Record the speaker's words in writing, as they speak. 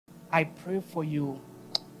I pray for you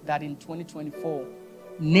that in 2024,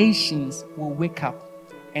 nations will wake up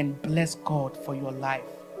and bless God for your life.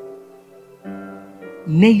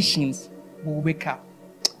 Nations will wake up.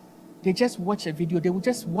 They just watch a video. They will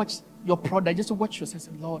just watch your product. Just watch yourself.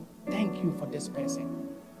 Say, Lord, thank you for this person.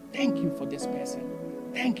 Thank you for this person.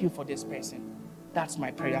 Thank you for this person. That's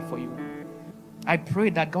my prayer for you. I pray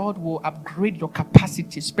that God will upgrade your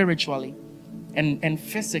capacity spiritually and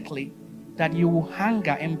physically, that you will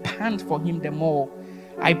hunger and pant for Him the more.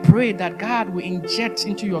 I pray that God will inject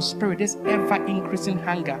into your spirit this ever-increasing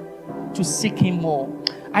hunger to seek Him more.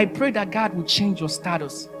 I pray that God will change your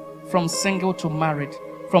status from single to married,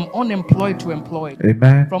 from unemployed to employed,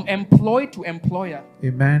 Amen. from employed to employer,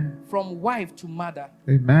 Amen. from wife to mother.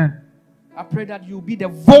 Amen. I pray that you'll be the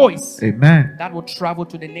voice Amen. that will travel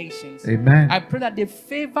to the nations. Amen. I pray that the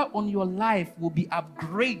favor on your life will be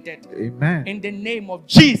upgraded. Amen. In the name of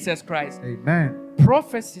Jesus Christ. Amen.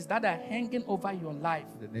 Prophecies that are hanging over your life,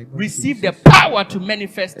 receive Jesus. the power to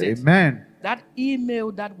manifest it. Amen. That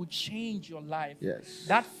email that will change your life. Yes.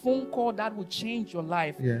 That phone call that will change your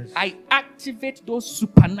life. Yes. I activate those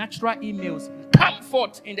supernatural emails. Come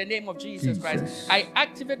forth in the name of Jesus Christ. I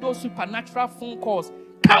activate those supernatural phone calls.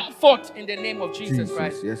 Come forth in the name of Jesus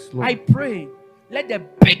Christ. Yes, Lord. I pray, let the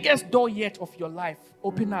biggest door yet of your life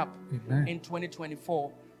open up. Amen. In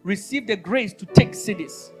 2024. Receive the grace to take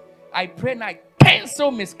cities. I pray and I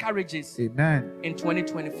cancel miscarriages. Amen. In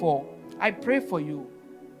 2024. I pray for you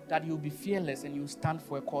that you'll be fearless and you'll stand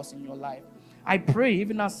for a cause in your life. I pray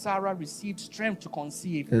even as Sarah received strength to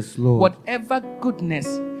conceive, yes, Lord, whatever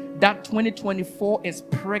goodness that 2024 is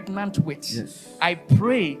pregnant with, yes, I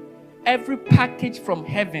pray every package from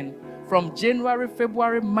heaven, from January,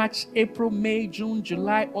 February, March, April, May, June,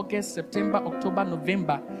 July, August, September, October,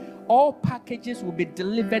 November, all packages will be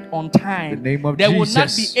delivered on time. In the name of there Jesus. will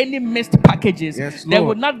not be any missed packages. Yes, there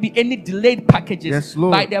Lord. will not be any delayed packages. Yes,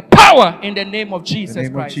 Lord. By the power in the name of Jesus in the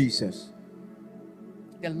name Christ. Of Jesus.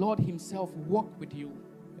 The Lord Himself walk with you.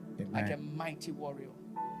 Amen. Like a mighty warrior.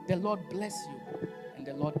 The Lord bless you and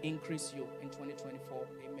the Lord increase you in 2024.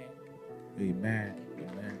 Amen. Amen.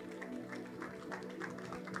 Amen.